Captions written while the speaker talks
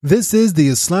This is the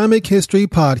Islamic History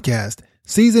Podcast,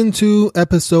 Season 2,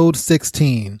 Episode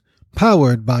 16,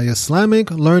 powered by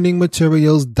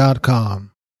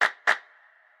IslamicLearningMaterials.com.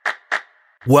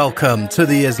 Welcome to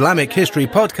the Islamic History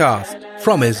Podcast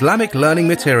from Islamic Learning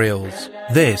Materials.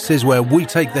 This is where we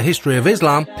take the history of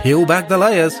Islam, peel back the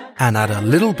layers, and add a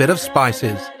little bit of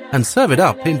spices, and serve it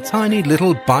up in tiny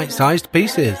little bite-sized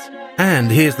pieces.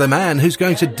 And here's the man who's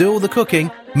going to do all the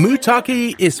cooking,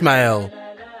 Mutaki Ismail.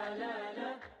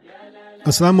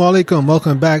 Assalamu alaikum.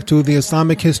 Welcome back to the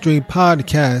Islamic History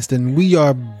Podcast, and we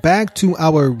are back to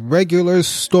our regular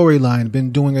storyline.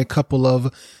 Been doing a couple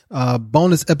of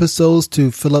bonus episodes to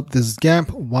fill up this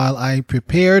gap while I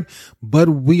prepared, but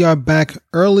we are back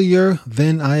earlier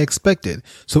than I expected.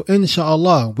 So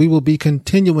inshallah, we will be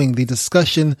continuing the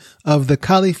discussion of the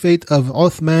Caliphate of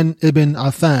Uthman ibn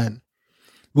Affan.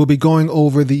 We'll be going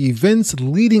over the events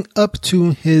leading up to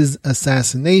his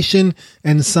assassination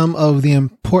and some of the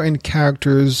important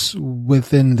characters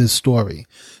within this story.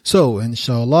 So,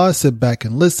 inshallah, sit back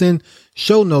and listen.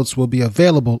 Show notes will be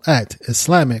available at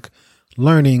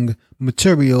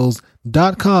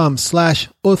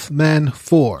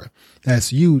IslamicLearningMaterials.com/Uthman4.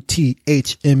 That's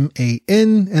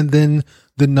UTHMAN and then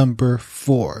the number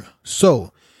 4.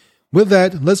 So, with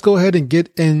that, let's go ahead and get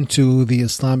into the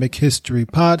Islamic History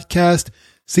Podcast,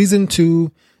 Season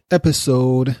 2,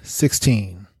 Episode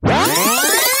 16.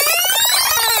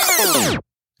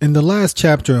 In the last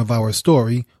chapter of our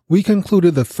story, we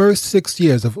concluded the first 6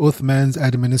 years of Uthman's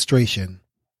administration.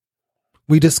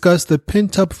 We discussed the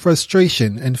pent-up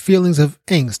frustration and feelings of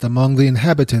angst among the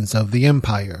inhabitants of the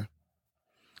empire.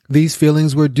 These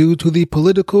feelings were due to the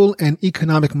political and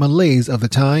economic malaise of the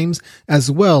times, as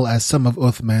well as some of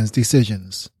Uthman's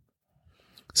decisions.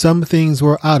 Some things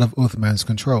were out of Uthman's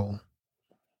control.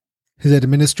 His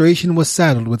administration was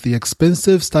saddled with the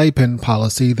expensive stipend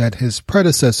policy that his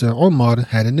predecessor Umar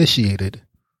had initiated.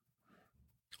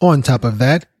 On top of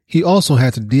that, he also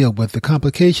had to deal with the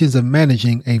complications of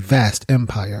managing a vast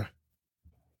empire.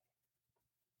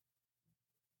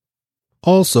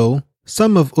 Also,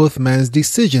 some of Uthman's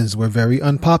decisions were very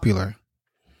unpopular.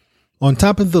 On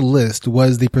top of the list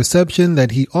was the perception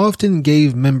that he often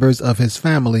gave members of his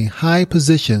family high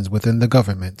positions within the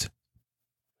government.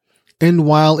 And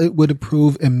while it would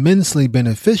prove immensely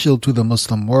beneficial to the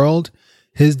Muslim world,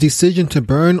 his decision to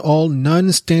burn all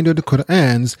non-standard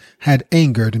Qur'ans had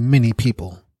angered many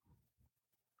people.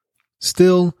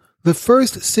 Still, the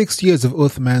first 6 years of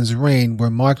Uthman's reign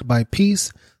were marked by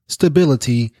peace,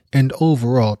 stability, and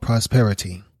overall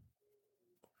prosperity.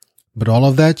 But all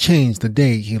of that changed the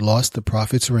day he lost the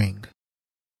Prophet's ring.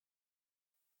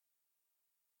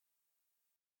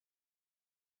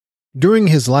 During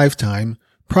his lifetime,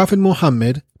 Prophet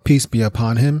Muhammad, peace be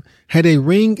upon him, had a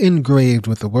ring engraved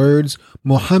with the words,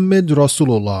 Muhammad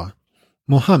Rasulullah,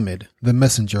 Muhammad, the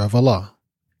Messenger of Allah.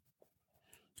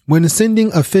 When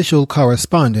sending official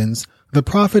correspondence, the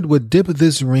Prophet would dip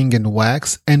this ring in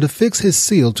wax and affix his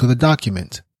seal to the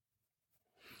document.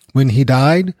 When he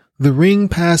died, the ring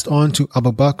passed on to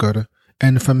Abu Bakr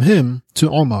and from him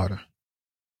to Umar.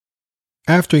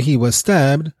 After he was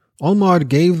stabbed, Umar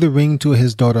gave the ring to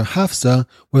his daughter Hafsa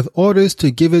with orders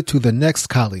to give it to the next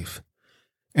caliph.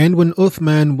 And when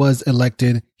Uthman was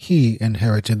elected, he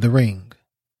inherited the ring.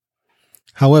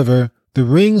 However, the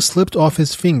ring slipped off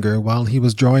his finger while he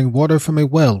was drawing water from a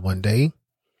well one day.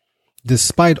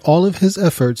 Despite all of his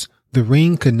efforts, the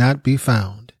ring could not be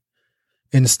found.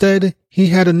 Instead, he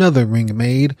had another ring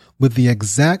made with the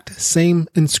exact same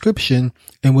inscription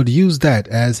and would use that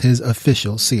as his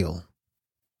official seal.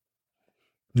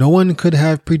 No one could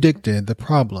have predicted the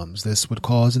problems this would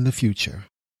cause in the future.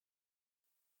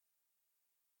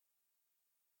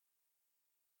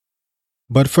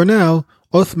 But for now,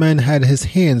 Uthman had his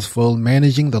hands full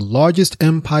managing the largest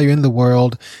empire in the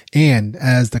world, and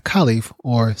as the caliph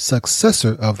or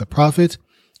successor of the Prophet,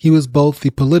 he was both the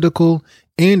political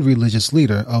and religious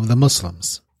leader of the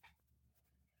Muslims.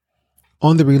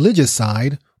 On the religious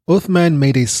side, Uthman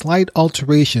made a slight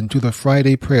alteration to the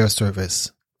Friday prayer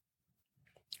service.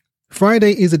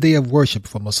 Friday is a day of worship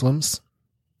for Muslims.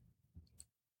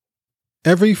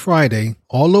 Every Friday,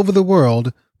 all over the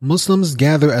world, Muslims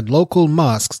gather at local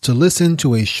mosques to listen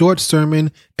to a short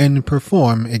sermon and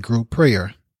perform a group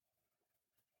prayer.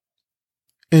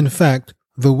 In fact,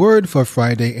 the word for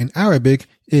Friday in Arabic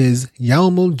is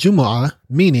Yawmul Jumu'ah,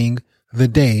 meaning the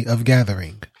day of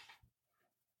gathering.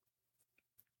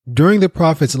 During the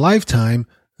Prophet's lifetime,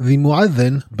 the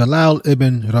Mu'adhin Bilal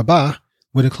ibn Rabah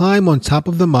would climb on top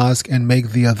of the mosque and make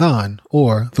the adhan,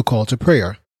 or the call to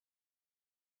prayer.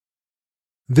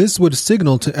 This would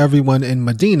signal to everyone in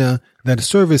Medina that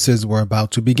services were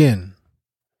about to begin.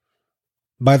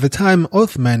 By the time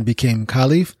Uthman became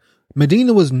caliph,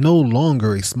 Medina was no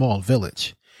longer a small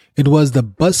village. It was the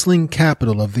bustling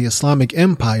capital of the Islamic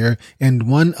Empire and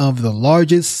one of the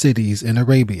largest cities in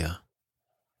Arabia.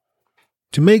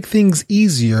 To make things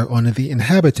easier on the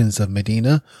inhabitants of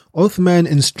Medina, Uthman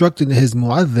instructed his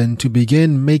mu'adhin to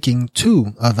begin making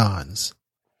 2 adhans.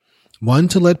 One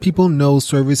to let people know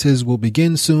services will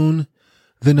begin soon,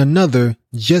 then another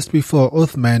just before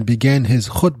Uthman began his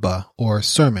khutbah or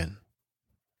sermon.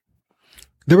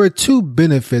 There were 2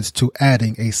 benefits to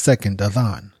adding a second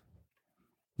adhan.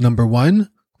 Number 1,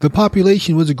 the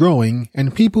population was growing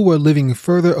and people were living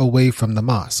further away from the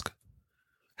mosque.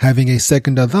 Having a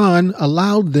second adhan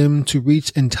allowed them to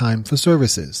reach in time for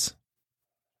services.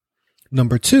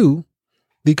 Number 2,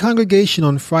 the congregation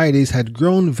on Fridays had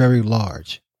grown very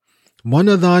large. One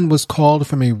adhan was called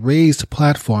from a raised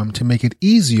platform to make it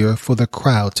easier for the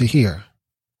crowd to hear.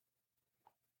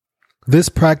 This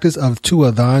practice of 2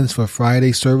 adhans for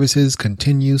Friday services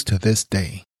continues to this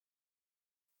day.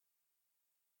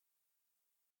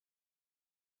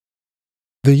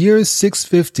 The years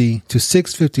 650 to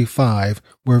 655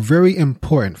 were very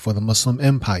important for the Muslim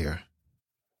Empire.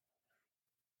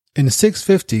 In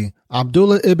 650,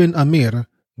 Abdullah ibn Amir,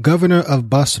 governor of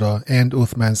Basra and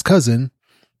Uthman's cousin,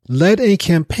 led a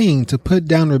campaign to put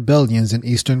down rebellions in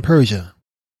eastern Persia.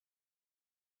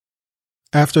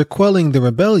 After quelling the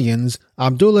rebellions,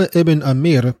 Abdullah ibn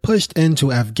Amir pushed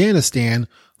into Afghanistan,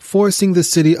 forcing the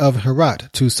city of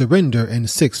Herat to surrender in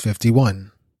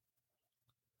 651.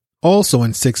 Also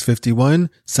in 651,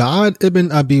 Sa'ad ibn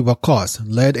Abi Waqqas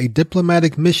led a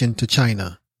diplomatic mission to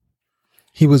China.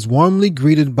 He was warmly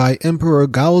greeted by Emperor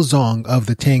Gaozong of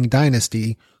the Tang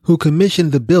dynasty, who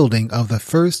commissioned the building of the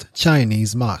first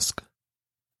Chinese mosque.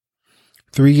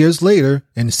 3 years later,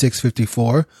 in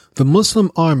 654, the Muslim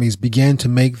armies began to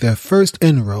make their first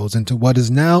inroads into what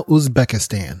is now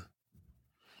Uzbekistan.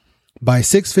 By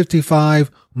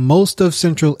 655, most of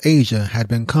Central Asia had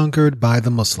been conquered by the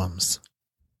Muslims.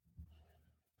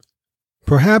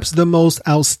 Perhaps the most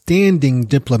outstanding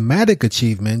diplomatic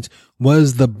achievement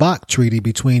was the Balkh Treaty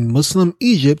between Muslim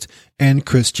Egypt and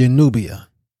Christian Nubia.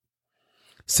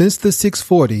 Since the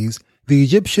 640s, the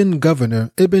Egyptian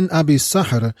governor Ibn Abi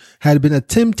Sahr had been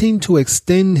attempting to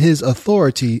extend his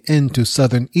authority into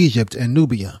southern Egypt and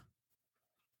Nubia.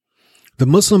 The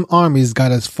Muslim armies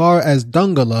got as far as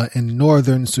Dongola in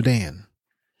northern Sudan.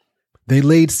 They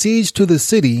laid siege to the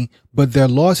city, but their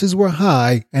losses were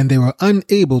high and they were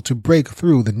unable to break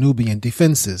through the Nubian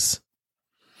defenses.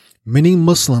 Many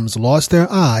Muslims lost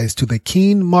their eyes to the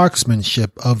keen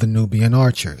marksmanship of the Nubian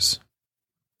archers.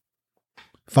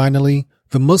 Finally,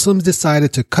 the Muslims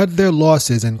decided to cut their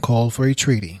losses and call for a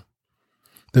treaty.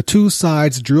 The 2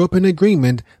 sides drew up an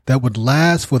agreement that would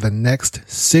last for the next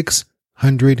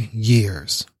 600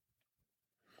 years.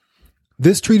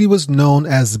 This treaty was known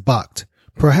as Balkh,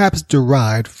 perhaps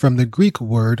derived from the Greek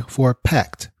word for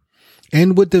pact,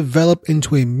 and would develop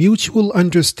into a mutual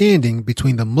understanding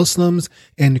between the Muslims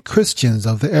and Christians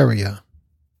of the area.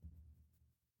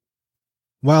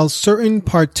 While certain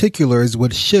particulars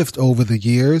would shift over the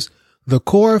years, the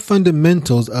core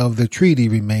fundamentals of the treaty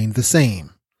remained the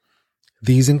same.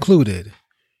 These included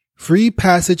free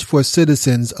passage for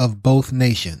citizens of both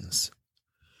nations.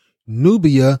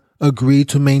 Nubia agreed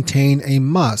to maintain a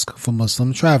mosque for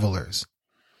Muslim travelers.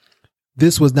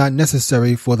 This was not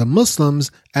necessary for the Muslims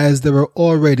as there were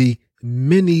already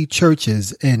many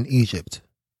churches in Egypt.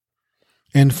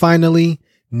 And finally,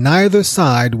 neither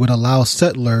side would allow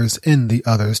settlers in the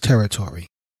other's territory.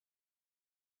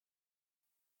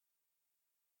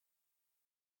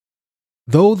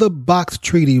 Though the Balkh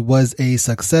Treaty was a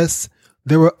success,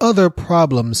 there were other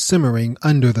problems simmering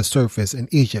under the surface in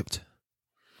Egypt.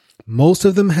 Most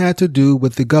of them had to do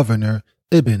with the governor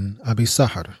Ibn Abi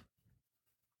Sahr.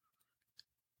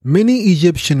 Many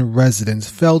Egyptian residents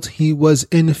felt he was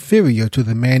inferior to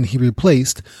the man he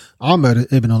replaced, Amr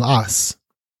ibn al-As.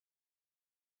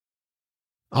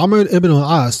 Amr ibn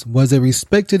al-As was a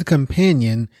respected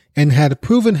companion and had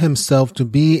proven himself to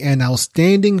be an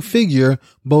outstanding figure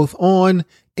both on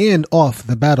and off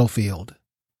the battlefield.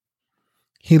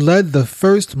 He led the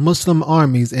first Muslim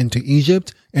armies into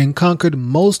Egypt and conquered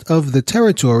most of the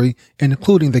territory,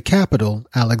 including the capital,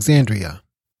 Alexandria.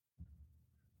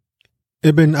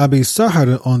 Ibn Abi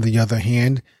Sahr, on the other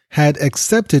hand, had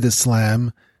accepted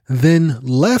Islam, then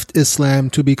left Islam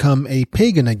to become a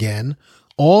pagan again,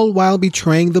 all while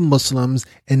betraying the Muslims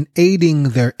and aiding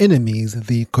their enemies,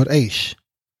 the Quraysh.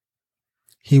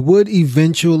 He would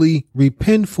eventually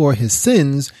repent for his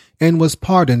sins and was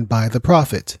pardoned by the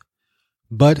Prophet,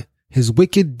 but his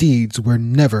wicked deeds were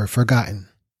never forgotten.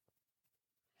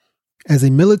 As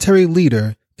a military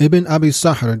leader, Ibn Abi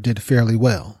Sahr did fairly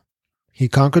well. He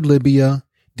conquered Libya,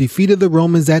 defeated the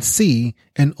Romans at sea,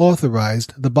 and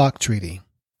authorized the Balkh Treaty.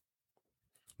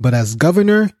 But as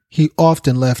governor, he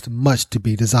often left much to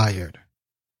be desired.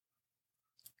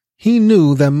 He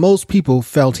knew that most people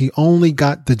felt he only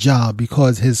got the job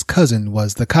because his cousin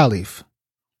was the caliph.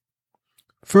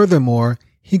 Furthermore,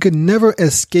 he could never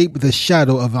escape the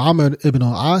shadow of Amr ibn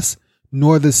al-As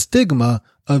nor the stigma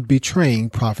of betraying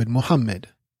Prophet Muhammad.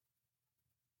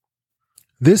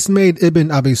 This made Ibn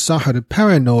Abi Sahr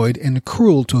paranoid and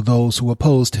cruel to those who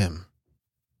opposed him.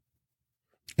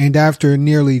 And after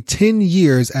nearly 10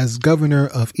 years as governor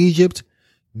of Egypt,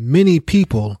 many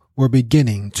people were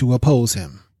beginning to oppose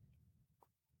him.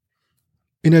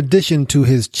 In addition to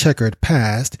his checkered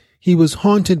past, he was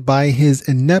haunted by his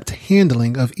inept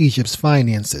handling of Egypt's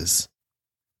finances.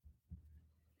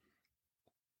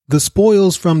 The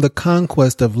spoils from the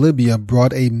conquest of Libya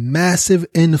brought a massive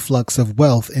influx of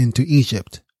wealth into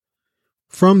Egypt.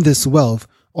 From this wealth,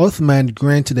 Uthman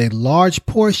granted a large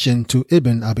portion to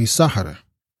Ibn Abi Sahr.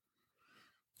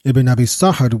 Ibn Abi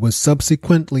Sahr would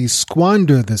subsequently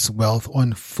squander this wealth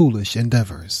on foolish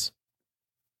endeavors.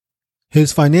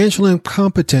 His financial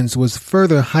incompetence was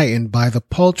further heightened by the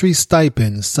paltry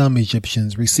stipends some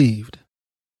Egyptians received.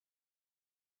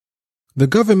 The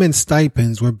government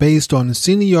stipends were based on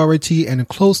seniority and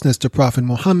closeness to Prophet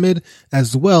Muhammad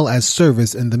as well as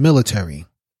service in the military.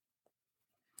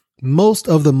 Most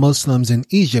of the Muslims in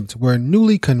Egypt were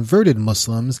newly converted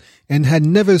Muslims and had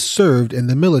never served in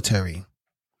the military.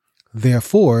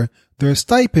 Therefore, their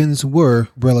stipends were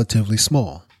relatively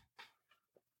small.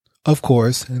 Of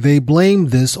course, they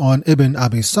blamed this on Ibn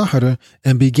Abi Sahr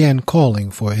and began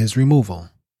calling for his removal.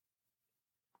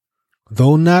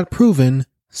 Though not proven,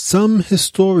 some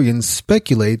historians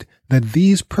speculate that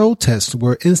these protests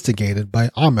were instigated by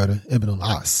Amr ibn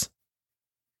al-As.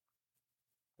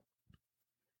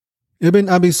 Ibn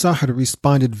Abi Sahr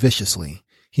responded viciously.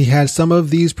 He had some of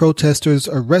these protesters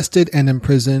arrested and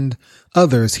imprisoned,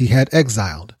 others he had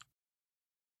exiled,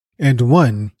 and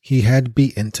one he had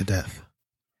beaten to death.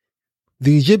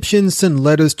 The Egyptians sent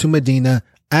letters to Medina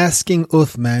asking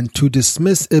Uthman to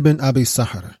dismiss Ibn Abi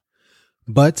Sahr,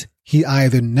 but he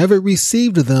either never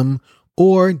received them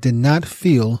or did not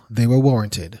feel they were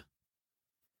warranted.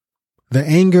 The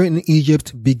anger in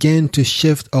Egypt began to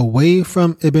shift away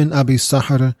from Ibn Abi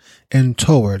Sahr and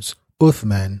towards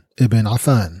Uthman ibn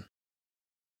Affan.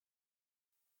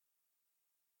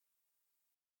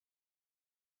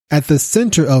 At the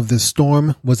center of this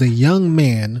storm was a young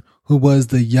man who was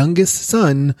the youngest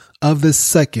son of the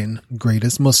second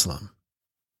greatest Muslim.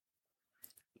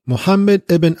 Muhammad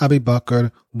ibn Abi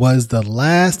Bakr was the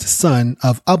last son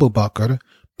of Abu Bakr,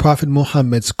 Prophet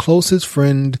Muhammad's closest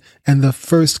friend and the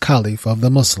first caliph of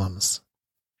the Muslims.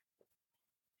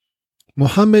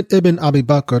 Muhammad ibn Abi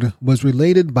Bakr was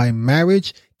related by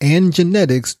marriage and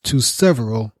genetics to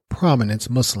several prominent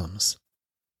Muslims.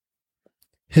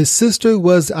 His sister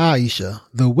was Aisha,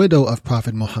 the widow of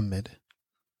Prophet Muhammad.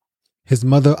 His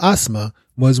mother Asma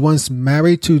was once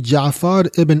married to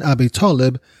Ja'far ibn Abi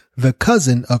Talib, the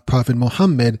cousin of Prophet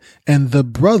Muhammad and the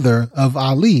brother of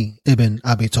Ali ibn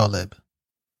Abi Talib.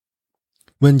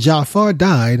 When Ja'far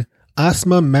died,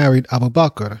 Asma married Abu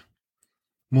Bakr.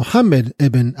 Muhammad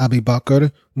ibn Abi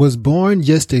Bakr was born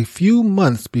just a few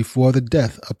months before the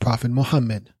death of Prophet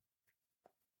Muhammad.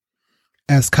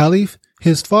 As caliph,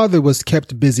 his father was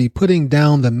kept busy putting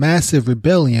down the massive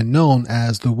rebellion known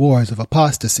as the Wars of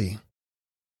Apostasy.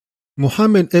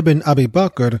 Muhammad ibn Abi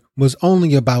Bakr was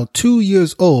only about 2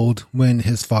 years old when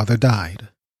his father died.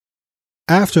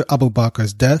 After Abu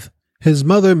Bakr's death, his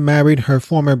mother married her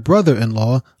former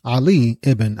brother-in-law Ali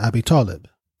ibn Abi Talib.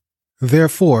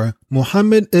 Therefore,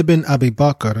 Muhammad ibn Abi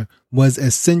Bakr was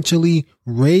essentially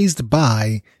raised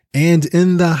by and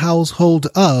in the household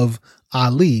of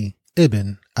Ali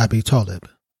ibn Abi Talib.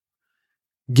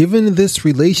 Given this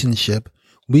relationship,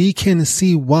 we can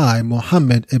see why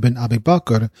Muhammad ibn Abi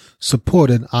Bakr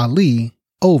supported Ali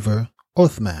over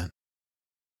Uthman.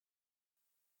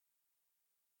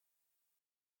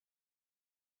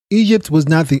 Egypt was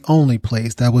not the only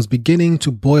place that was beginning to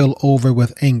boil over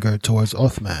with anger towards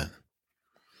Uthman.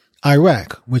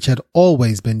 Iraq, which had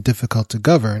always been difficult to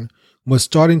govern, was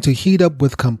starting to heat up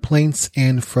with complaints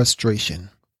and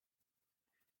frustration.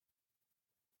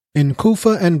 In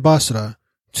Kufa and Basra,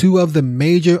 two of the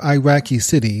major Iraqi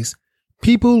cities,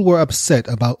 people were upset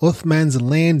about Uthman's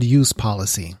land use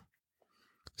policy.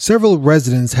 Several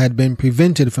residents had been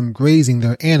prevented from grazing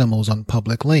their animals on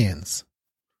public lands.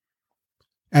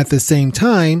 At the same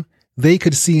time, they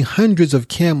could see hundreds of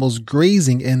camels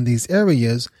grazing in these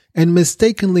areas and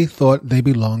mistakenly thought they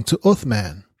belonged to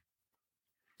Uthman.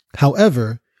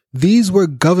 However, these were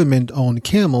government-owned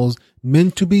camels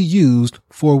meant to be used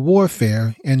for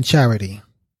warfare and charity.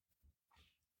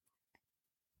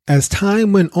 As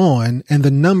time went on and the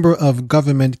number of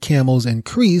government camels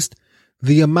increased,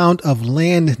 the amount of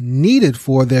land needed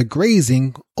for their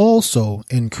grazing also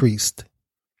increased.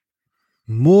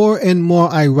 More and more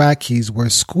Iraqis were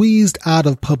squeezed out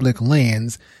of public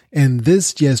lands, and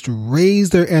this just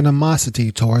raised their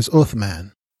animosity towards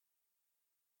Uthman.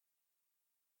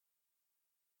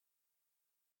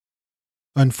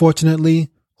 Unfortunately,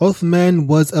 Uthman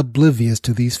was oblivious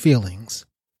to these feelings.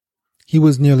 He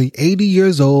was nearly 80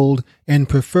 years old and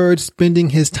preferred spending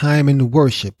his time in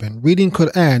worship and reading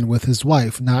Quran with his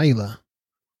wife, Naila.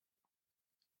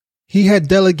 He had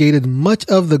delegated much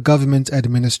of the government's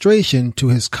administration to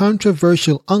his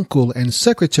controversial uncle and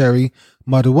secretary,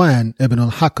 Marwan ibn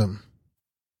al-Hakam.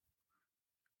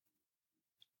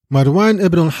 Marwan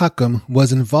ibn al-Hakam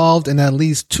was involved in at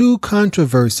least 2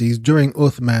 controversies during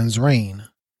Uthman's reign.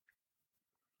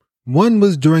 One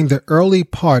was during the early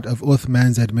part of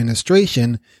Uthman's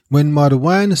administration when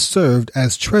Marwan served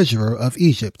as treasurer of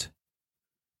Egypt.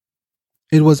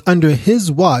 It was under his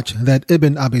watch that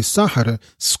Ibn Abi Sahr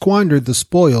squandered the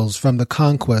spoils from the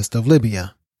conquest of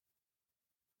Libya.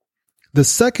 The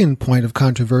second point of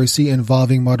controversy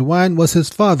involving Marwan was his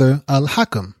father,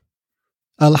 Al-Hakam.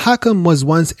 Al-Hakam was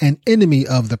once an enemy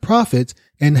of the Prophet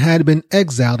and had been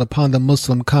exiled upon the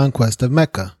Muslim conquest of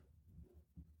Mecca.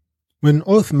 When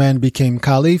Uthman became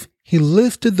caliph, he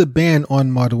lifted the ban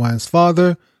on Marwan's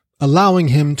father, allowing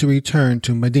him to return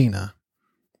to Medina.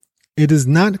 It is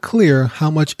not clear how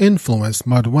much influence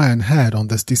Marwan had on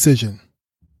this decision.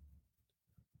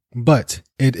 But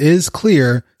it is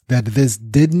clear that this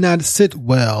did not sit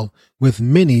well with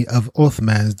many of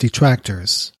Uthman's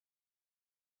detractors.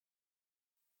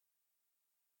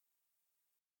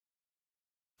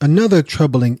 Another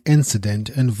troubling incident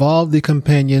involved the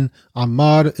companion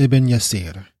Ammar ibn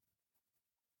Yasir.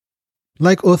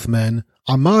 Like Uthman,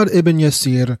 Ammar ibn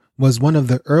Yasir was one of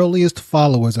the earliest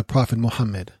followers of Prophet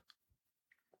Muhammad.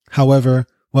 However,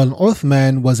 while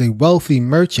Uthman was a wealthy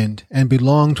merchant and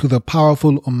belonged to the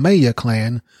powerful Umayyad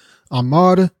clan,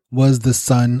 Ammar was the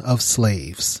son of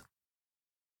slaves.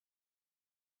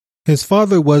 His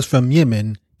father was from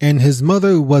Yemen and his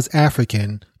mother was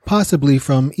African, possibly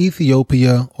from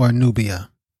Ethiopia or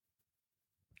Nubia.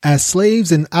 As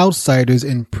slaves and outsiders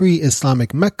in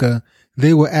pre-Islamic Mecca,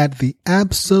 they were at the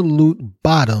absolute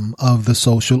bottom of the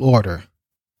social order.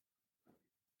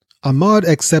 Ammar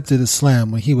accepted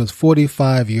Islam when he was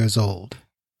 45 years old.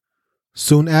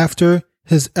 Soon after,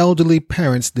 his elderly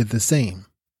parents did the same.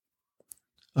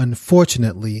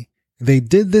 Unfortunately, they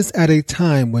did this at a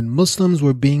time when Muslims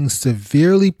were being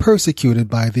severely persecuted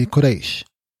by the Quraysh.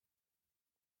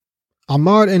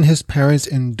 Ammar and his parents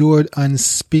endured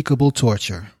unspeakable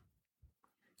torture.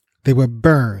 They were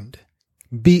burned,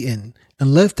 beaten,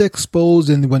 and left exposed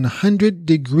in the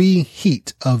 100-degree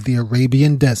heat of the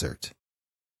Arabian desert.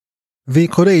 The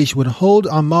Quraysh would hold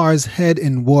Ammar's head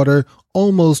in water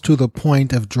almost to the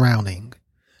point of drowning.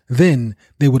 Then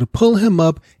they would pull him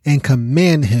up and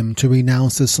command him to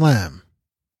renounce Islam.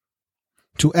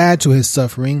 To add to his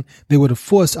suffering, they would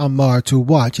force Ammar to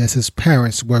watch as his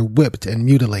parents were whipped and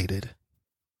mutilated.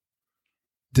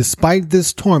 Despite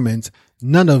this torment,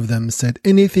 none of them said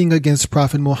anything against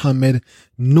Prophet Muhammad,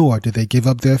 nor did they give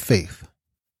up their faith.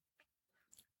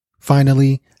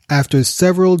 Finally, after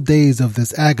several days of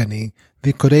this agony,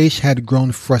 the Quraysh had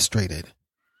grown frustrated.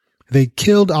 They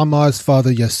killed Ammar's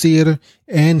father Yasir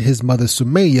and his mother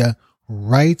Sumayya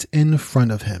right in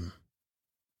front of him.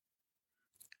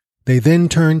 They then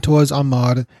turned towards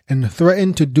Ammar and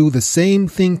threatened to do the same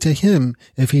thing to him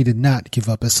if he did not give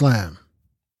up Islam.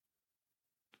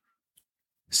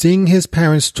 Seeing his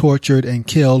parents tortured and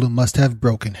killed must have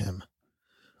broken him.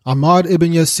 Ammar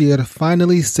ibn Yasir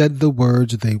finally said the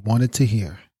words they wanted to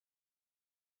hear.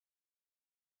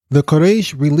 The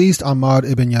Quraysh released Ammar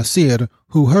ibn Yasir,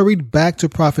 who hurried back to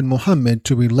Prophet Muhammad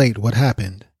to relate what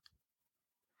happened.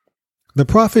 The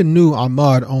Prophet knew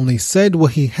Ammar only said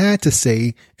what he had to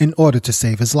say in order to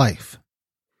save his life.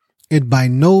 It by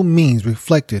no means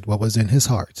reflected what was in his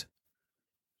heart.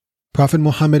 Prophet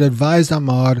Muhammad advised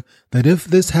Ammar that if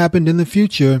this happened in the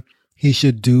future, he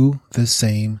should do the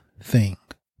same thing.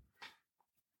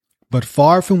 But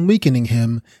far from weakening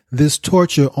him, this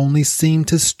torture only seemed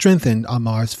to strengthen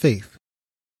Ammar's faith.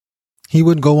 He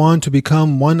would go on to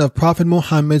become one of Prophet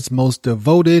Muhammad's most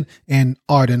devoted and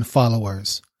ardent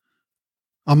followers.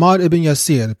 Ammar ibn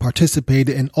Yasir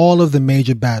participated in all of the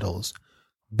major battles: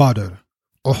 Badr,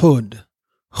 Uhud,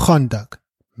 Khandaq,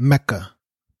 Mecca.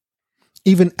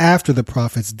 Even after the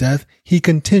Prophet's death, he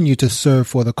continued to serve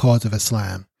for the cause of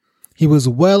Islam. He was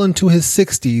well into his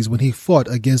 60s when he fought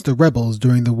against the rebels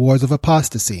during the Wars of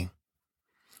Apostasy.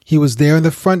 He was there in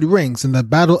the front ranks in the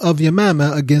Battle of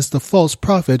Yamama against the false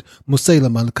prophet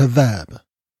Musaylim al-Kadhab.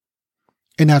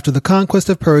 And after the conquest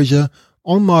of Persia,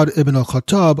 Umar ibn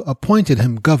al-Khattab appointed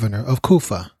him governor of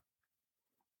Kufa.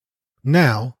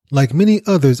 Now, like many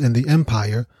others in the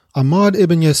empire, Ahmad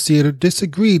ibn Yasir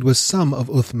disagreed with some of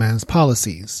Uthman's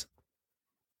policies.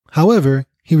 However,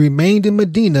 he remained in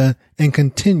Medina and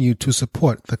continued to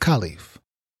support the Caliph.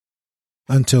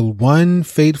 Until one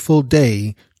fateful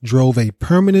day drove a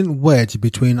permanent wedge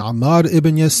between Ahmad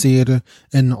ibn Yasir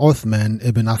and Uthman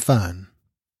ibn Affan.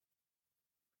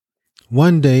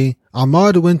 One day,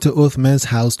 Ahmad went to Uthman's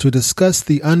house to discuss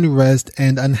the unrest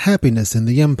and unhappiness in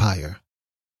the empire.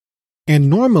 And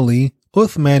normally,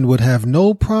 Uthman would have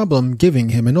no problem giving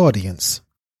him an audience.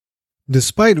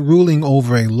 Despite ruling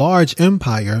over a large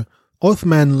empire,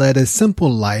 Uthman led a simple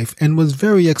life and was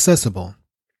very accessible.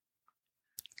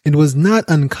 It was not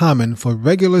uncommon for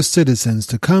regular citizens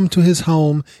to come to his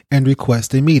home and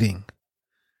request a meeting.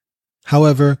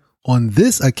 However, on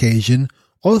this occasion,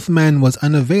 Uthman was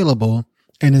unavailable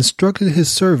and instructed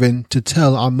his servant to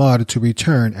tell Ahmad to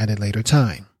return at a later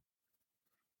time.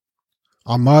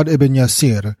 Ahmad ibn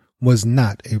Yasir was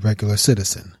not a regular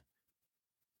citizen.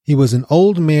 He was an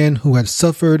old man who had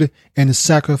suffered and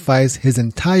sacrificed his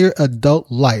entire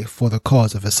adult life for the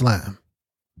cause of Islam.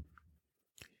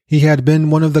 He had been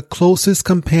one of the closest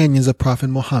companions of Prophet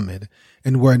Muhammad,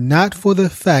 and were not for the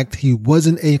fact he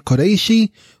wasn't a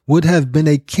Qurayshi, would have been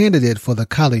a candidate for the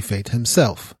caliphate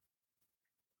himself.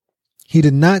 He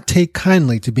did not take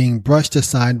kindly to being brushed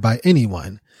aside by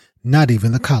anyone, not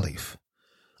even the Caliph.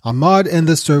 Ahmad and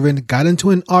the servant got into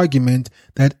an argument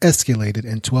that escalated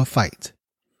into a fight.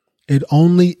 It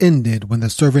only ended when the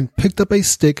servant picked up a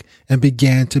stick and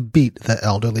began to beat the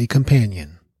elderly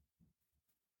companion.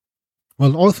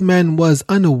 While Uthman was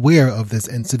unaware of this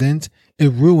incident,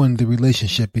 it ruined the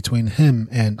relationship between him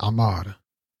and Ahmad.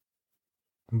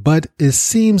 But it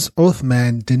seems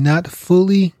Uthman did not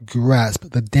fully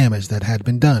grasp the damage that had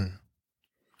been done,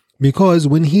 because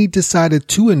when he decided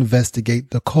to investigate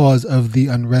the cause of the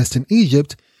unrest in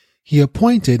Egypt, he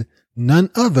appointed none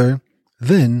other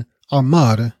than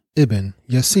Ahmad ibn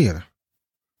Yasir.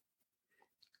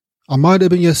 Ahmad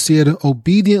ibn Yasir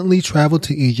obediently traveled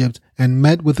to Egypt and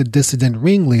met with the dissident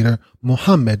ringleader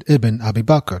Muhammad ibn Abi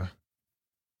Bakr.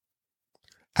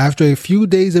 After a few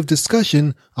days of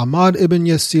discussion, Ahmad ibn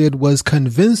Yasir was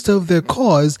convinced of their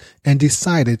cause and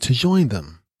decided to join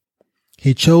them.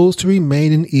 He chose to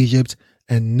remain in Egypt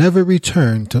and never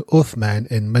returned to Uthman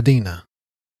in Medina.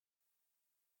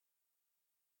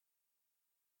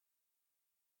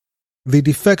 The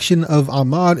defection of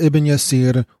Ahmad ibn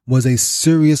Yasir was a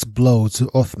serious blow to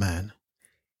Uthman.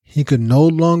 He could no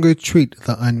longer treat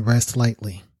the unrest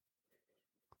lightly.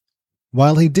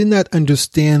 While he did not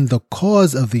understand the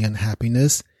cause of the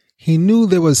unhappiness, he knew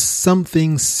there was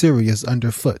something serious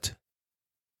underfoot.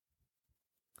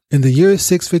 In the year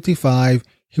 655,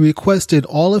 he requested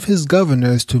all of his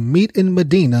governors to meet in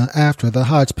Medina after the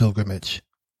Hajj pilgrimage.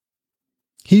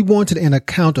 He wanted an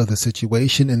account of the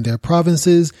situation in their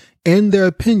provinces and their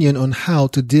opinion on how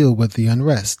to deal with the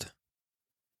unrest.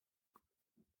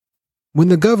 When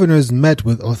the governors met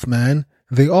with Uthman,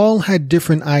 they all had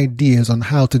different ideas on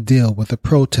how to deal with the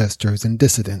protesters and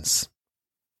dissidents.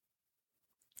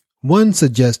 One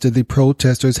suggested the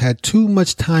protesters had too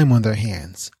much time on their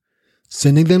hands.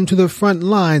 Sending them to the front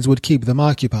lines would keep them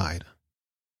occupied.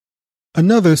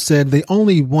 Another said they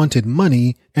only wanted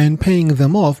money and paying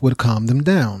them off would calm them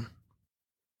down.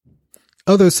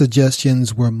 Other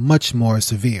suggestions were much more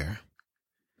severe.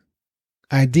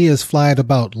 Ideas flied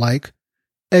about like,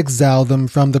 exile them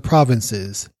from the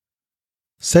provinces,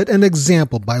 set an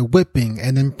example by whipping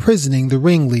and imprisoning the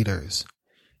ringleaders,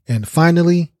 and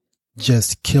finally,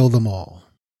 just kill them all.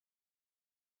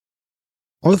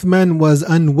 Uthman was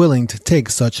unwilling to take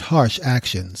such harsh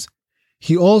actions.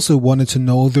 He also wanted to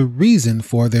know the reason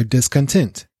for their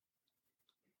discontent.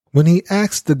 When he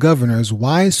asked the governors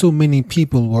why so many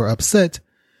people were upset,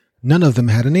 none of them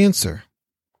had an answer.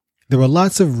 There were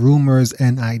lots of rumors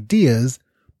and ideas,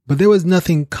 but there was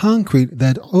nothing concrete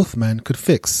that Uthman could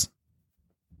fix.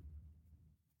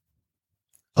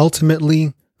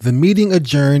 Ultimately, the meeting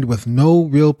adjourned with no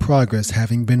real progress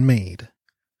having been made.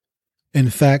 In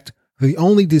fact, the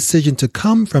only decision to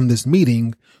come from this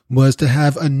meeting was to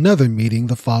have another meeting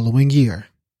the following year.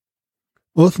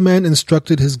 Uthman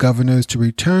instructed his governors to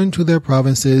return to their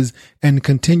provinces and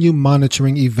continue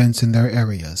monitoring events in their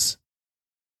areas.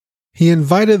 He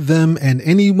invited them and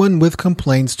anyone with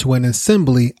complaints to an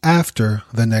assembly after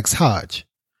the next Hajj.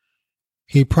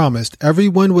 He promised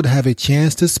everyone would have a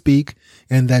chance to speak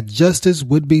and that justice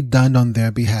would be done on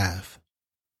their behalf.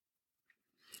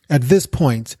 At this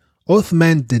point,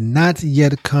 Uthman did not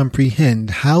yet comprehend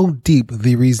how deep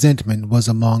the resentment was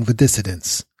among the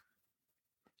dissidents.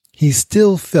 He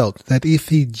still felt that if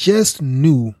he just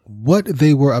knew what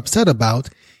they were upset about,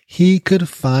 he could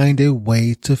find a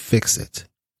way to fix it.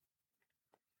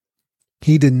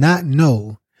 He did not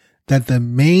know that the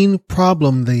main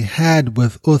problem they had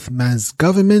with Uthman's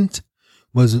government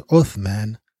was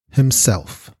Uthman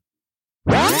himself.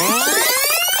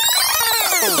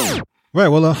 Right,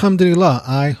 well, alhamdulillah,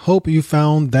 I hope you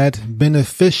found that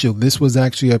beneficial. This was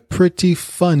actually a pretty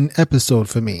fun episode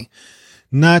for me.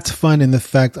 Not fun in the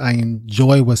fact I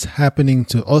enjoy what's happening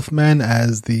to Uthman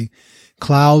as the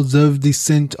clouds of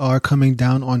descent are coming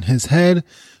down on his head,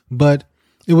 but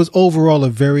it was overall a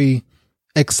very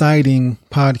exciting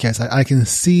podcast. I can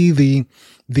see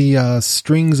the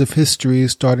strings of history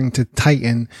starting to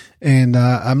tighten, and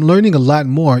I'm learning a lot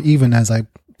more even as I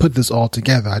put this all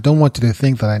together. I don't want you to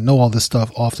think that I know all this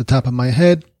stuff off the top of my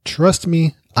head. Trust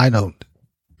me, I don't.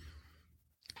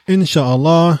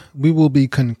 Inshallah, we will be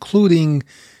concluding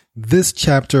this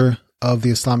chapter of the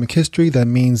Islamic history. That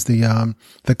means the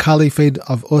Caliphate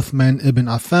of Uthman ibn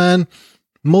Affan.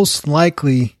 Most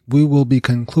likely, we will be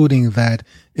concluding that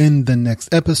in the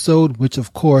next episode, which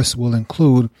of course will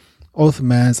include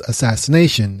Uthman's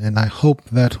assassination. And I hope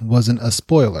that wasn't a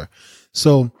spoiler.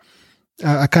 So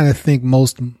I kind of think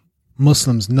most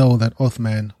Muslims know that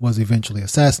Uthman was eventually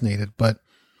assassinated. But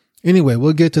anyway,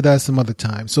 we'll get to that some other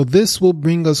time. So this will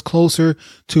bring us closer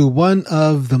to one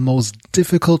of the most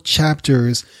difficult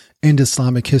chapters in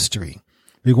Islamic history.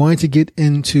 We're going to get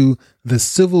into the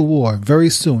civil war very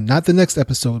soon. Not the next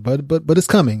episode, but it's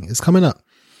coming. It's coming up.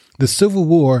 The civil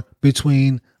war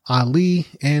between Ali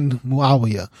and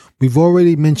Muawiyah. We've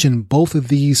already mentioned both of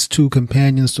these two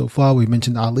companions so far. We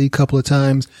mentioned Ali a couple of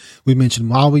times. We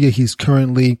mentioned Muawiyah. He's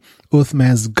currently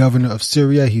Uthman's governor of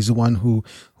Syria. He's the one who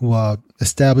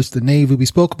established the navy. We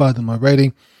spoke about them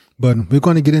already, but we're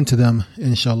going to get into them,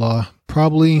 inshallah,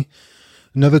 probably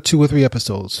another 2 or 3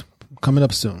 episodes coming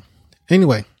up soon.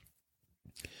 Anyway,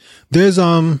 there's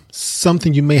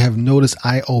something you may have noticed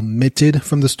I omitted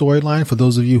from the storyline for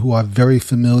those of you who are very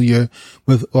familiar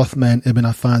with Uthman ibn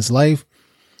Affan's life.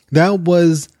 That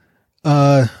was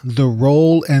the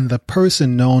role and the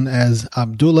person known as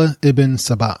Abdullah ibn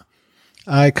Sabah.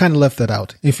 I kind of left that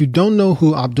out. If you don't know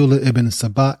who Abdullah ibn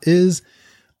Sabah is,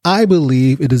 I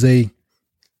believe it is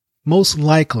most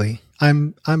likely,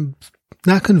 I'm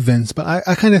not convinced, but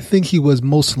I kind of think he was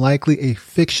most likely a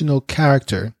fictional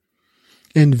character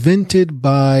invented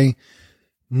by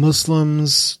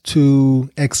Muslims to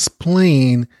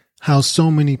explain how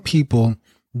so many people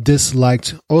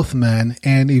disliked Uthman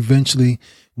and eventually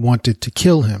wanted to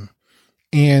kill him.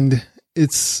 And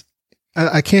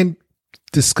I can't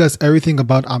discuss everything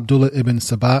about Abdullah ibn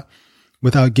Sabah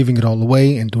without giving it all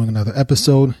away and doing another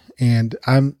episode. And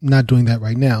I'm not doing that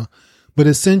right now. But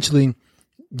essentially,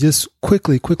 just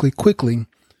quickly,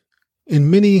 in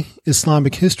many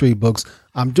Islamic history books,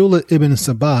 Abdullah ibn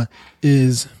Sabah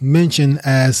is mentioned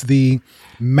as the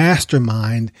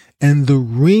mastermind and the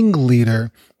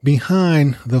ringleader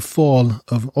behind the fall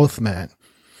of Uthman.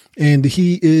 And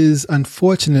he is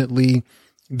unfortunately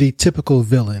the typical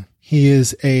villain. He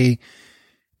is a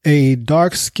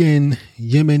dark-skinned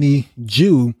Yemeni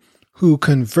Jew who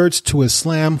converts to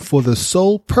Islam for the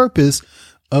sole purpose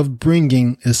of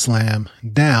bringing Islam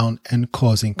down and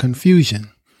causing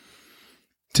confusion.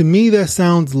 To me, that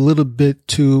sounds a little bit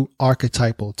too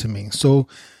archetypal to me. So,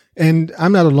 and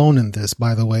I'm not alone in this,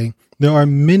 by the way. There are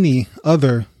many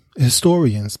other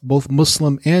historians, both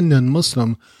Muslim and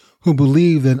non-Muslim, who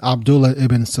believe that Abdullah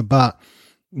ibn Sabah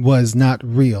was not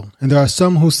real. And there are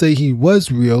some who say he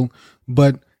was real,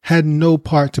 but had no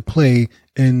part to play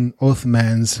in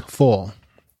Uthman's fall.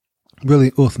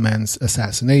 Really, Uthman's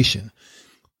assassination.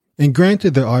 And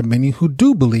granted, there are many who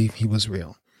do believe he was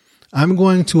real. I'm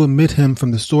going to omit him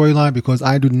from the storyline because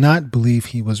I do not believe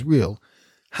he was real.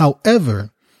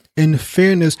 However, in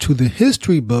fairness to the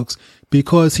history books,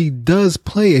 because he does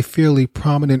play a fairly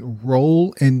prominent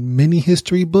role in many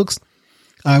history books,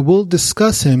 I will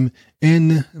discuss him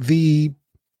in the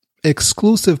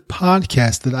exclusive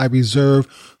podcast that I reserve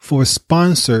for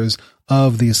sponsors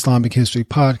of the Islamic History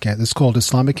Podcast. It's called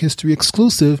Islamic History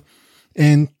Exclusive,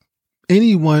 and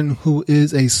anyone who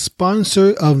is a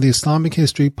sponsor of the Islamic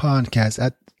History Podcast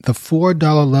at the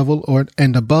 $4 level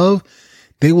and above,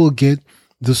 they will get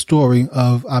the story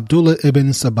of Abdullah ibn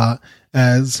Sabah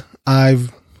as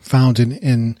I've found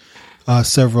in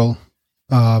several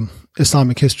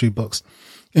Islamic history books.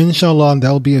 Inshallah,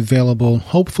 that will be available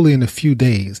hopefully in a few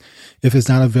days, if it's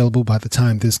not available by the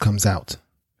time this comes out.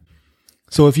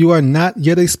 So if you are not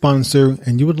yet a sponsor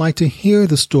and you would like to hear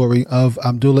the story of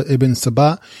Abdullah ibn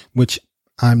Sabah, which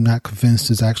I'm not convinced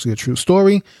is actually a true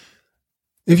story,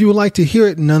 if you would like to hear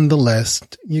it nonetheless,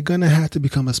 you're going to have to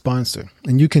become a sponsor.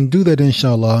 And you can do that,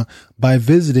 inshallah, by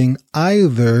visiting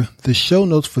either the show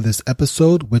notes for this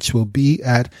episode, which will be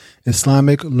at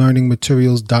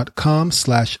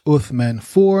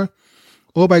islamiclearningmaterials.com/Uthman4,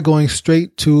 or by going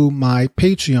straight to my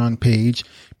Patreon page,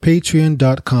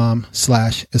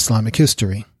 patreon.com/Islamic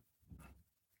history.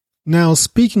 Now,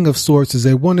 speaking of sources,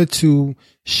 I wanted to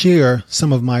share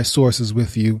some of my sources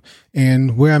with you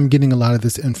and where I'm getting a lot of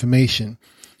this information.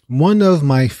 One of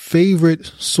my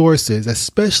favorite sources,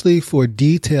 especially for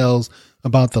details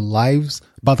about the lives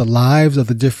of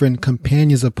the different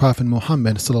companions of Prophet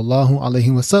Muhammad sallallahu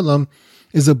alaihi wasallam,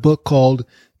 is a book called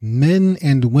Men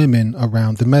and Women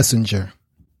Around the Messenger.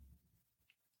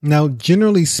 Now,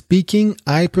 generally speaking,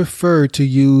 I prefer to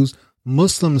use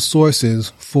Muslim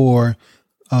sources for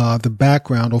the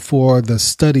background or for the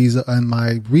studies and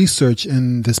my research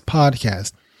in this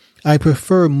podcast. I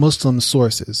prefer Muslim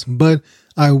sources, but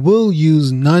I will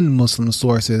use non-Muslim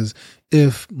sources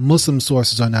if Muslim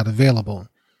sources are not available.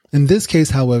 In this case,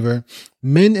 however,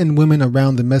 Men and Women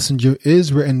Around the Messenger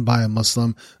is written by a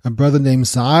Muslim, a brother named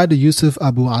Sa'ad Yusuf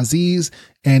Abu Aziz,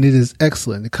 and it is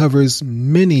excellent. It covers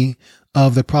many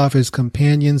of the Prophet's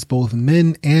companions, both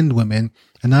men and women,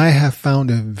 and I have found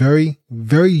it very,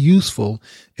 very useful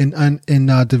in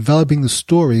developing the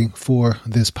story for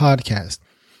this podcast.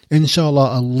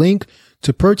 Inshallah, a link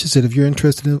to purchase it, if you're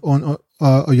interested or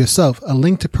yourself, a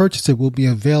link to purchase it will be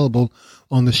available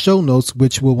on the show notes,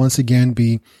 which will once again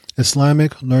be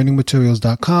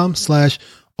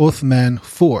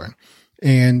islamiclearningmaterials.com/Uthman4.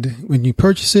 And when you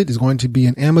purchase it, it's going to be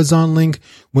an Amazon link.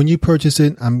 When you purchase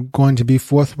it, I'm going to be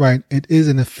forthright. It is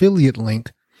an affiliate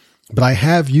link, but I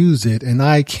have used it and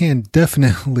I can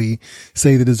definitely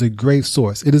say that it's a great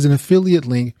source. It is an affiliate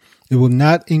link. It will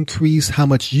not increase how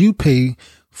much you pay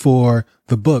for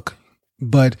the book,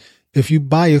 but if you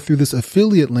buy it through this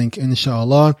affiliate link,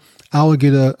 inshallah, I will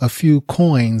get a few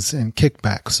coins and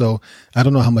kickback. So I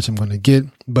don't know how much I'm going to get,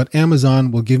 but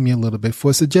Amazon will give me a little bit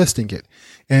for suggesting it.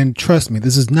 And trust me,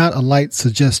 this is not a light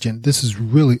suggestion. This is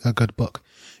really a good book.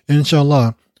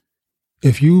 Inshallah,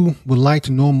 if you would like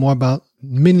to know more about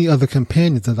many other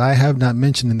companions that I have not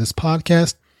mentioned in this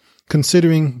podcast,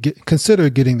 consider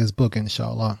getting this book,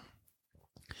 inshallah.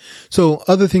 So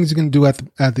other things you can do at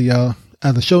the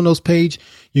show notes page,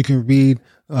 you can read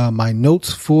my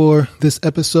notes for this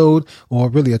episode, or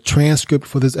really a transcript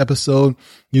for this episode.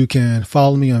 You can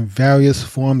follow me on various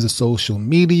forms of social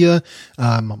media.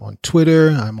 I'm on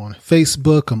Twitter. I'm on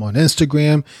Facebook. I'm on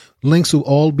Instagram. Links will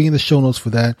all be in the show notes for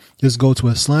that. Just go to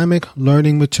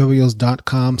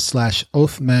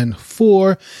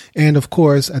islamiclearningmaterials.com/Uthman4. And of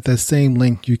course, at that same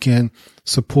link, you can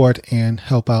support and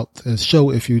help out the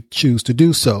show if you choose to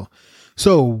do so.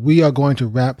 So we are going to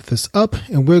wrap this up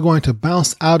and we're going to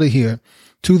bounce out of here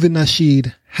to the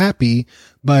nasheed Happy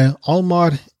by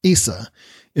Omar Issa.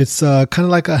 It's kind of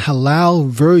like a halal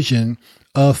version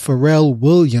of Pharrell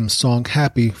Williams' song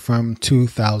Happy from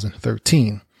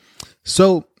 2013.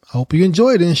 So I hope you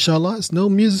enjoyed it, inshallah. It's no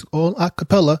music, all a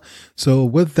cappella. So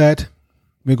with that,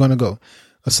 we're going to go.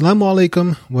 Assalamu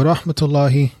alaikum wa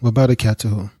rahmatullahi wa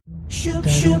barakatuhu. Shoop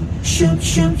shoop shoop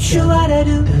shoop shoop what I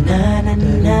do na na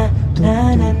na na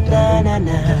na na na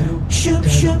na shoop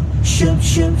shoop shoop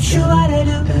shoop shoop what I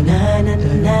do na na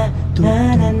na na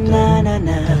na na na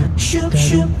na shoop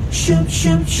shoop shoop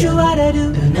shoop shoop what I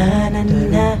do na na na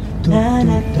na na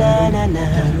na na na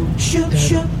shoop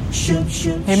shoop shoop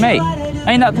shoop. Hey mate,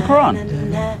 ain't that the Quran?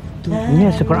 Yeah,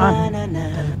 it's the Quran.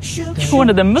 You're one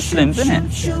of them Muslims, isn't it?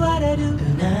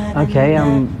 Okay,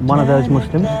 I'm one of those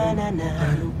Muslims.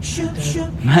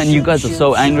 Man, you guys are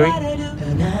so angry.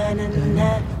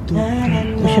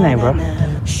 What's your name, bro?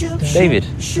 David.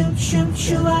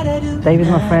 David,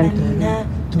 my friend.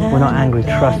 We're not angry,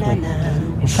 trust me.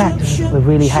 In fact, we're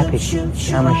really happy.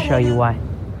 I'm going to show you why.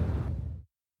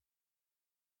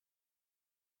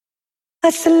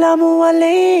 Assalamu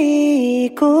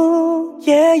alaikum.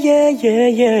 Yeah, yeah, yeah,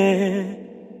 yeah.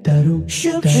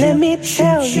 Let me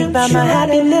tell you about my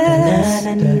happiness.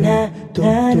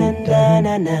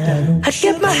 I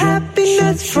get my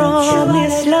happiness from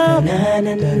Islam.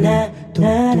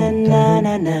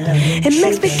 It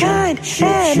makes me kind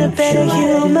and a better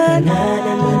human.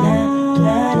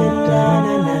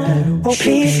 Oh,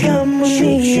 please come with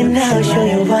me and I'll show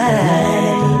you why.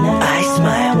 I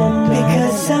smile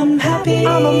because I'm happy.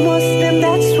 I'm a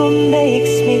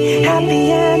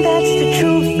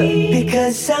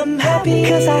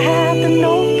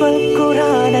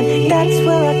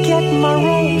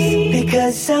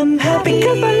Because I'm happy,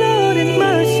 because my Lord is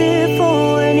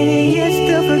merciful and He is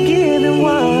the forgiving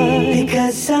one.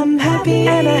 Because I'm happy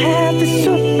and I have the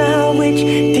sunnah which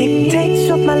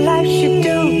dictates what my life should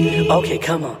do. Okay,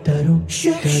 come on.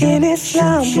 In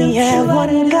Islam we have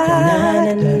one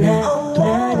God.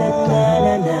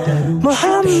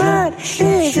 Muhammad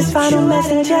is His final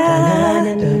messenger.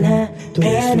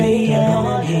 Peace be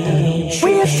upon Him.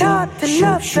 We are taught to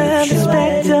love and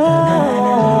respect all.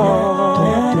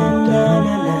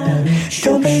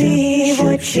 Don't believe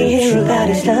what you hear about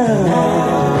Islam.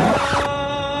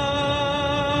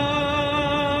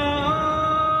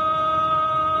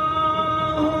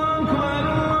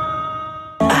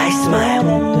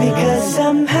 Because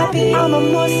I'm happy, I'm a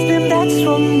Muslim, that's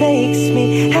what makes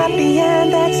me happy,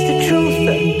 and that's the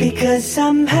truth. Because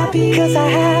I'm happy, because I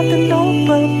have the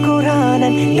noble Quran,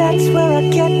 and that's where I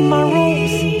get my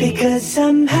rules. Because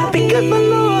I'm happy, because my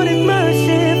Lord is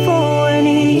merciful, and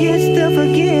He is the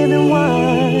forgiving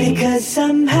one. Because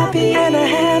I'm happy, and I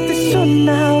have the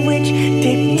sunnah which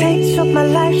dictates what my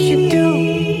life should do.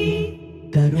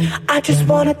 I just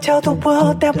wanna tell the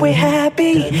world that we're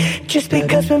happy. Just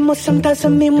because we're Muslim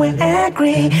doesn't mean we're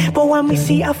angry. But when we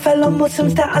see our fellow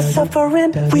Muslims that are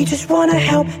suffering, we just wanna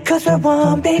help cause we're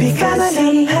one big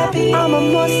family. I'm a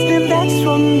Muslim, that's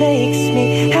what makes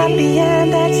me happy,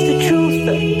 and that's the truth.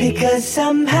 Because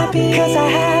I'm happy, cause I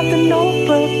have the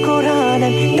noble Quran,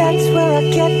 and that's where I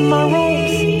get my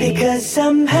rules. Because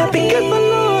I'm happy, cause my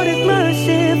Lord is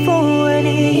merciful and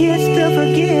He is the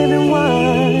forgiving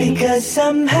one. Because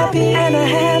I'm happy and I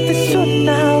have the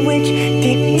sunnah which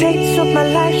dictates what my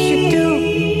life should do.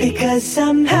 Because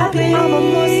I'm happy, I'm a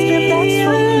Muslim, that's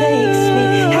what makes me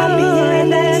happy,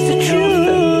 and that's the truth.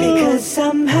 Because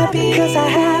I'm happy, cause I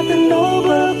have the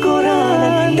noble Quran,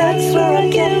 and that's where I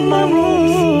get my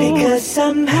rules. Because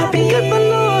I'm happy, cause my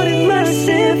Lord is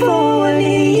merciful and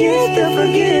He is the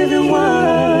forgiving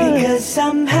one. Because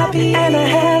I'm happy and I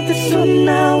have the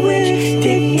sunnah which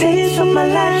dictates what my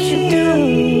life should do.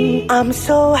 I'm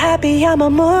so happy I'm a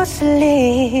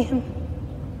Muslim.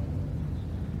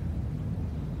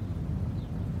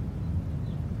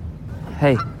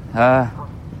 Hey, I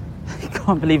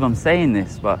can't believe I'm saying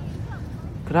this, but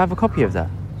could I have a copy of that?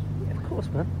 Yeah, of course,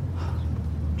 man.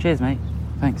 Cheers, mate.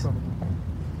 Thanks.